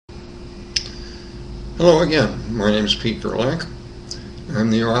Hello again, my name is Pete Gerlach. I'm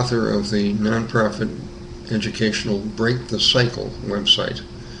the author of the nonprofit educational Break the Cycle website,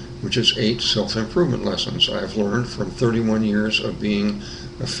 which is 8 self-improvement lessons I've learned from 31 years of being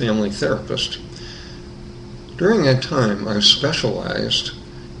a family therapist. During that time, I've specialized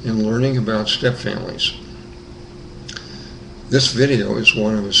in learning about stepfamilies. This video is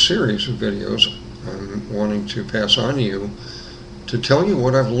one of a series of videos I'm wanting to pass on to you to tell you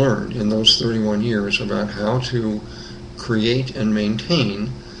what I've learned in those 31 years about how to create and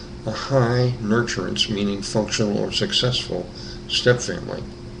maintain a high nurturance, meaning functional or successful, stepfamily.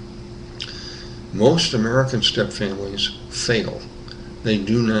 Most American stepfamilies fail. They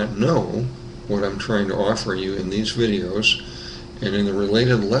do not know what I'm trying to offer you in these videos and in the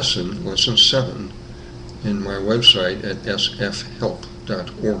related lesson 7, in my website at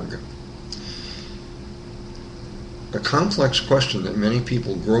sfhelp.org. A complex question that many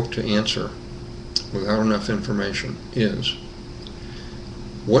people grope to answer without enough information is,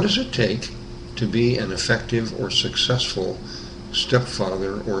 what does it take to be an effective or successful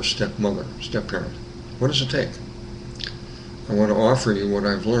stepfather or stepmother, stepparent? What does it take? I want to offer you what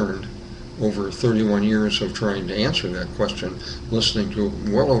I've learned over 31 years of trying to answer that question, listening to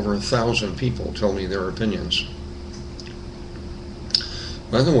well over 1,000 people tell me their opinions.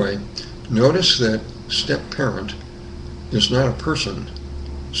 By the way, notice that stepparent is not a person.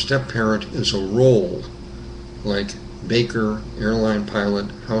 Stepparent is a role, like baker, airline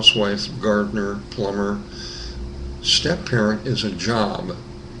pilot, housewife, gardener, plumber. Stepparent is a job.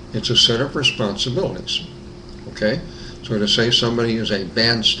 It's a set of responsibilities. Okay? So to say somebody is a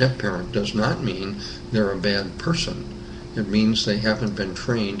bad stepparent does not mean they're a bad person. It means they haven't been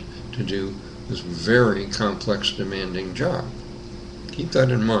trained to do this very complex, demanding job. Keep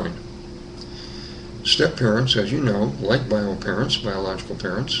that in mind. Step-parents, as you know, like bio-parents, biological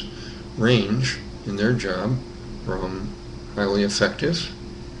parents, range in their job from highly effective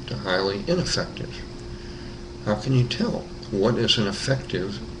to highly ineffective. How can you tell what is an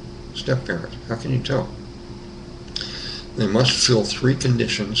effective step-parent? How can you tell? They must fill 3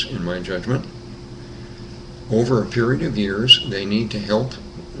 conditions, in my judgment. Over a period of years, they need to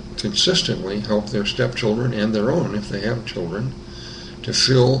consistently help their stepchildren and their own, if they have children, to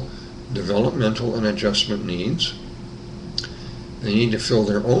fill developmental and adjustment needs. They need to fill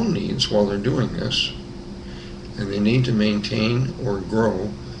their own needs while they're doing this, and they need to maintain or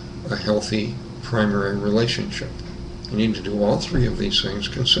grow a healthy primary relationship. They need to do all 3 of these things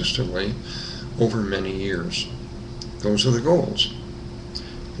consistently over many years. Those are the goals.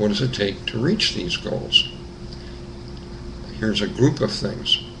 What does it take to reach these goals? Here's a group of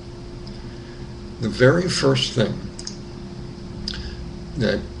things. The very first thing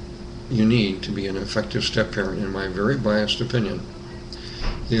that you need to be an effective step-parent, in my very biased opinion,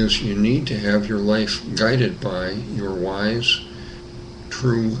 is you need to have your life guided by your wise,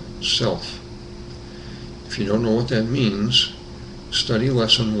 true self. If you don't know what that means, study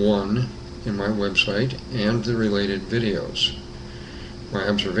lesson 1 in my website and the related videos. My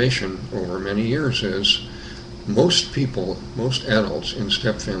observation over many years is most people, most adults in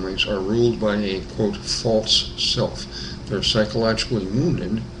step-families are ruled by a, quote, false self. They're psychologically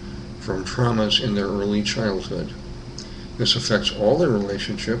wounded from traumas in their early childhood. This affects all their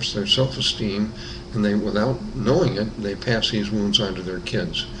relationships, their self-esteem, and they, without knowing it, they pass these wounds on to their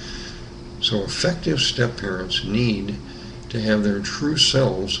kids. So effective step-parents need to have their true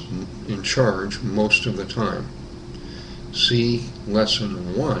selves in charge most of the time. See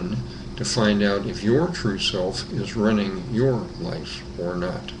lesson 1 to find out if your true self is running your life or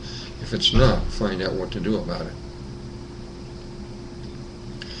not. If it's not, find out what to do about it.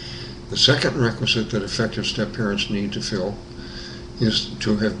 The second requisite that effective step-parents need to fill is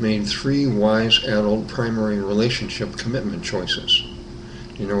to have made 3 wise adult primary relationship commitment choices.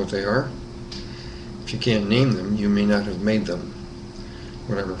 Do you know what they are? If you can't name them, you may not have made them.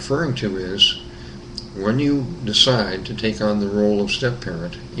 What I'm referring to is when you decide to take on the role of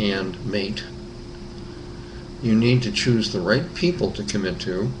step-parent and mate, you need to choose the right people to commit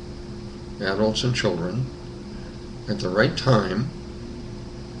to, adults and children, at the right time,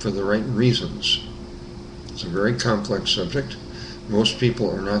 for the right reasons. It's a very complex subject. Most people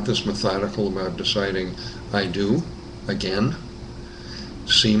are not this methodical about deciding, I do, again.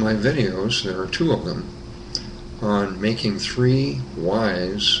 See my videos, there are 2 of them, on making 3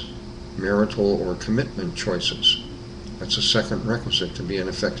 wise marital or commitment choices. That's a second requisite to be an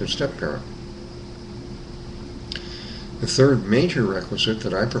effective step-parent. The third major requisite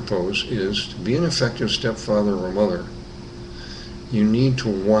that I propose is to be an effective stepfather or mother, you need to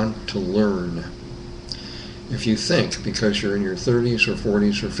want to learn. If you think, because you're in your 30s or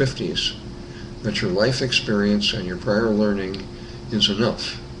 40s or 50s, that your life experience and your prior learning is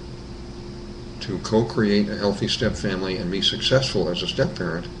enough to co-create a healthy step family and be successful as a step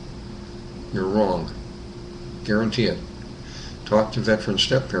parent, you're wrong. Guarantee it. Talk to veteran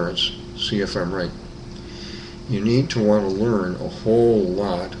step parents, see if I'm right. You need to want to learn a whole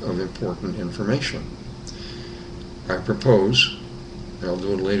lot of important information. I propose, and I'll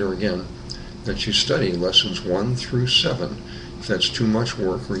do it later again, that you study lessons 1 through 7. If that's too much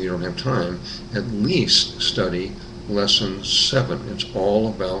work or you don't have time, at least study lesson 7. It's all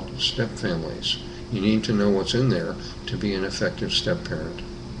about step families. You need to know what's in there to be an effective step parent.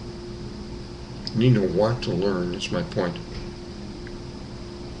 You need to want to learn, is my point.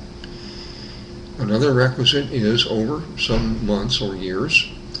 Another requisite is, over some months or years,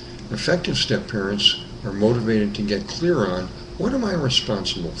 effective step parents are motivated to get clear on, what am I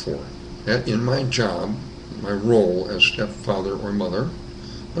responsible for? In my job, my role as stepfather or mother,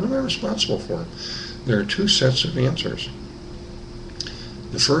 what am I responsible for? There are 2 sets of answers.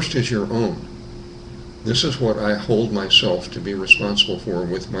 The first is your own. This is what I hold myself to be responsible for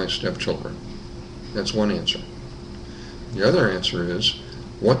with my stepchildren. That's one answer. The other answer is,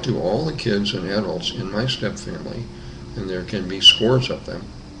 what do all the kids and adults in my step family, and there can be scores of them,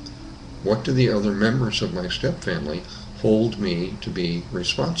 what do the other members of my step family hold me to be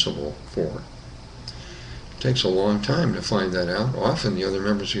responsible for? It takes a long time to find that out. Often the other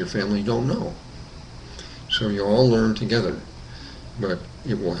members of your family don't know. So you all learn together. But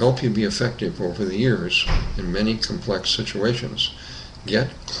it will help you be effective over the years in many complex situations. Get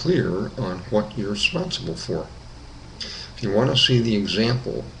clear on what you're responsible for. If you want to see the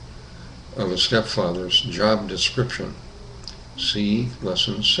example of a stepfather's job description, see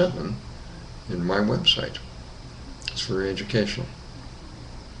lesson 7 in my website. It's very educational.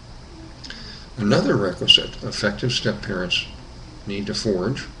 Another requisite effective step parents need to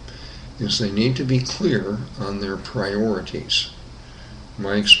forge is they need to be clear on their priorities.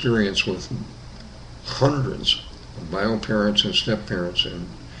 My experience with hundreds of bio parents and step parents and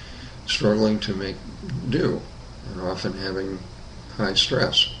struggling to make do and often having high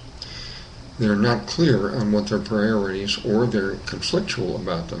stress. They're not clear on what their priorities, or they're conflictual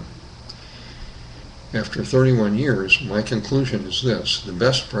about them. After 31 years, my conclusion is this: the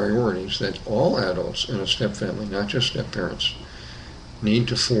best priorities that all adults in a step family, not just step parents, need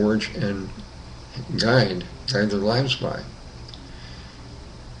to forge and guide their lives by.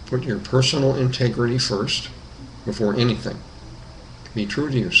 Put your personal integrity first before anything. Be true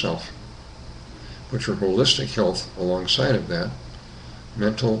to yourself. Put your holistic health alongside of that,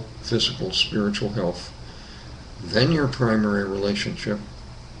 mental, physical, spiritual health, then your primary relationship,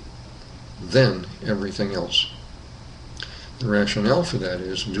 then everything else. The rationale for that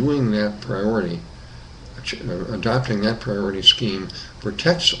is doing that priority, adopting that priority scheme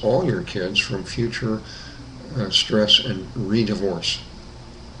protects all your kids from future stress and re-divorce.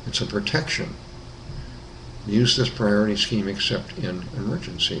 It's a protection. Use this priority scheme except in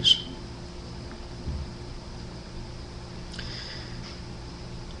emergencies.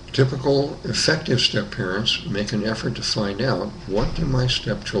 Typical effective step parents make an effort to find out, what do my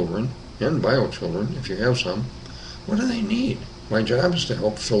stepchildren and bio children, if you have some, what do they need? My job is to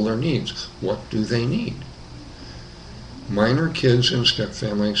help fill their needs. What do they need? Minor kids in step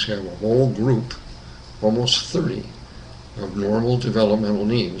families have a whole group, almost 30, of normal developmental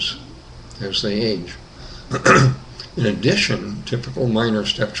needs as they age. In addition, typical minor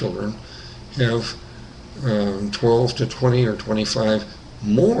stepchildren have 12 to 20 or 25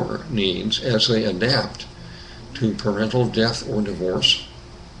 more needs as they adapt to parental death or divorce,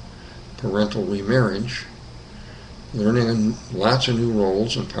 parental remarriage, learning lots of new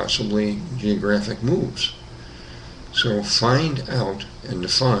roles, and possibly geographic moves. So find out and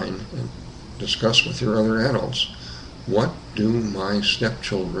define and discuss with your other adults, what do my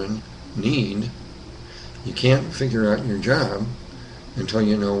stepchildren need? You can't figure out your job until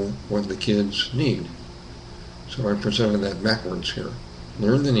you know what the kids need. So I presented that backwards here.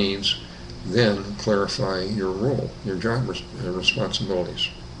 Learn the needs, then clarify your role, your job responsibilities.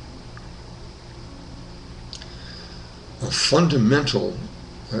 A fundamental,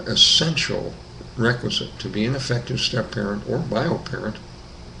 essential requisite to be an effective step-parent or bio-parent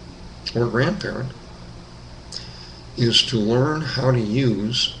or grandparent is to learn how to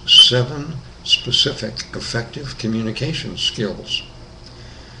use 7 specific effective communication skills.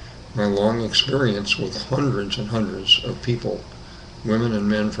 My long experience with hundreds and hundreds of people, women and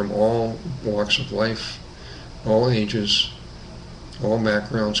men from all walks of life, all ages, all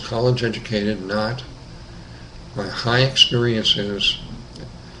backgrounds, college educated, not. My high experience is,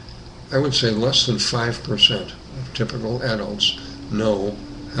 I would say less than 5% of typical adults know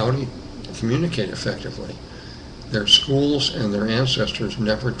how to communicate effectively. Their schools and their ancestors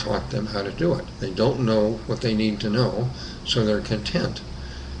never taught them how to do it. They don't know what they need to know, so they're content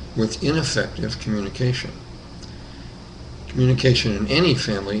with ineffective communication. Communication in any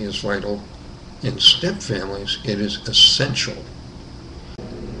family is vital. In step families, it is essential.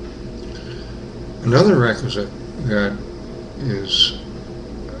 Another requisite that is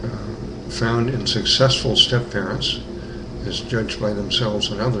found in successful step-parents, as judged by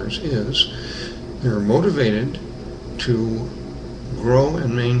themselves and others, is they're motivated to grow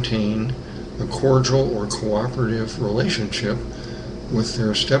and maintain a cordial or cooperative relationship with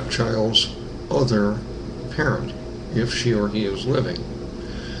their stepchild's other parent, if she or he is living.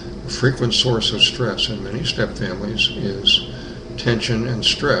 A frequent source of stress in many step families is tension and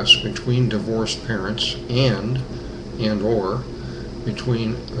stress between divorced parents and or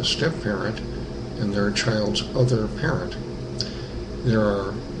between a step-parent and their child's other parent. There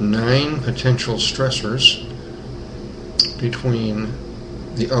are 9 potential stressors between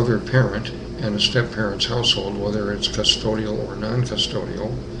the other parent and a step-parent's household, whether it's custodial or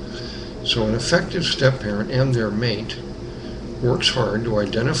non-custodial. So an effective step-parent and their mate works hard to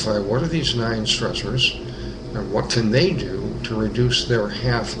identify what are these 9 stressors and what can they do to reduce their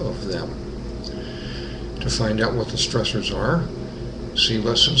half of them. To find out what the stressors are, see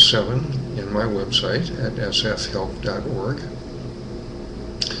Lesson 7 in my website at sfhelp.org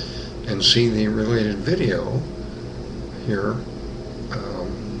and see the related video here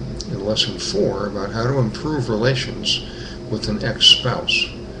in Lesson 4 about how to improve relations with an ex-spouse,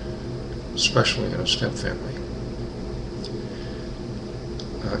 especially in a step family.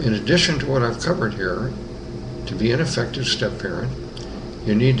 In addition to what I've covered here, to be an effective step-parent,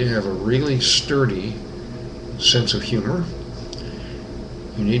 you need to have a really sturdy sense of humor.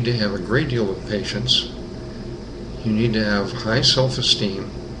 You need to have a great deal of patience. You need to have high self-esteem.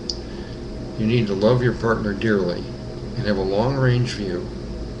 You need to love your partner dearly and have a long-range view.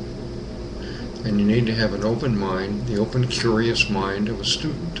 And you need to have an open mind, the open, curious mind of a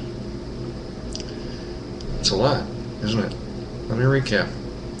student. It's a lot, isn't it? Let me recap.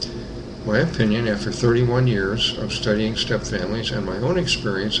 My opinion, after 31 years of studying step families and my own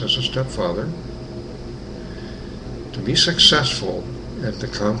experience as a stepfather, to be successful at the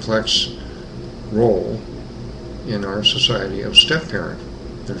complex role in our society of step-parent,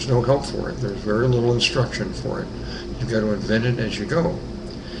 there's no help for it. There's very little instruction for it. You've got to invent it as you go.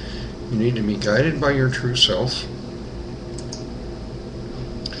 You need to be guided by your true self.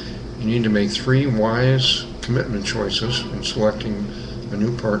 You need to make 3 wise commitment choices in selecting a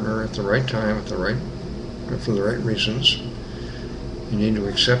new partner at the right time, for the right reasons. You need to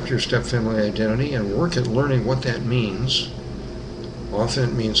accept your step-family identity and work at learning what that means. Often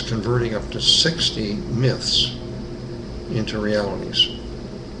it means converting up to 60 myths into realities.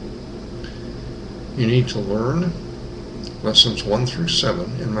 You need to learn lessons 1 through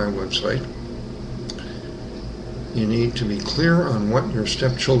 7 in my website. You need to be clear on what your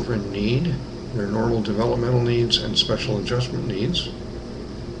stepchildren need, their normal developmental needs and special adjustment needs.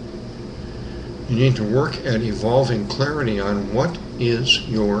 You need to work at evolving clarity on what is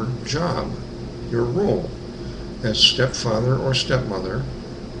your job, your role as stepfather or stepmother.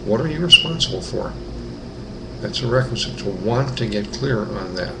 What are you responsible for? That's a requisite to want to get clear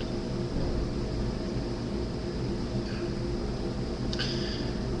on that.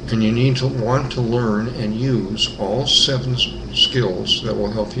 And you need to want to learn and use all 7 skills that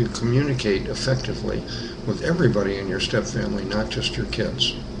will help you communicate effectively with everybody in your step family, not just your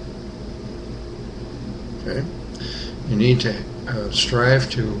kids. Okay? You need to strive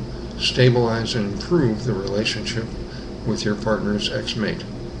to stabilize and improve the relationship with your partner's ex-mate.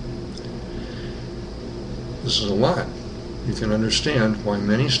 This is a lot. You can understand why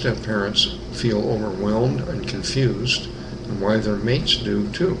many step-parents feel overwhelmed and confused, and why their mates do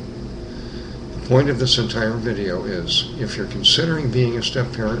too. The point of this entire video is, if you're considering being a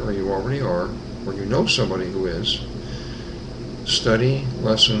step-parent, or you already are, or you know somebody who is, study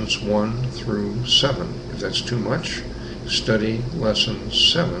lessons 1 through 7. If that's too much, study lesson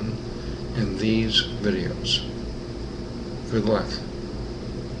 7 in these videos. Good luck.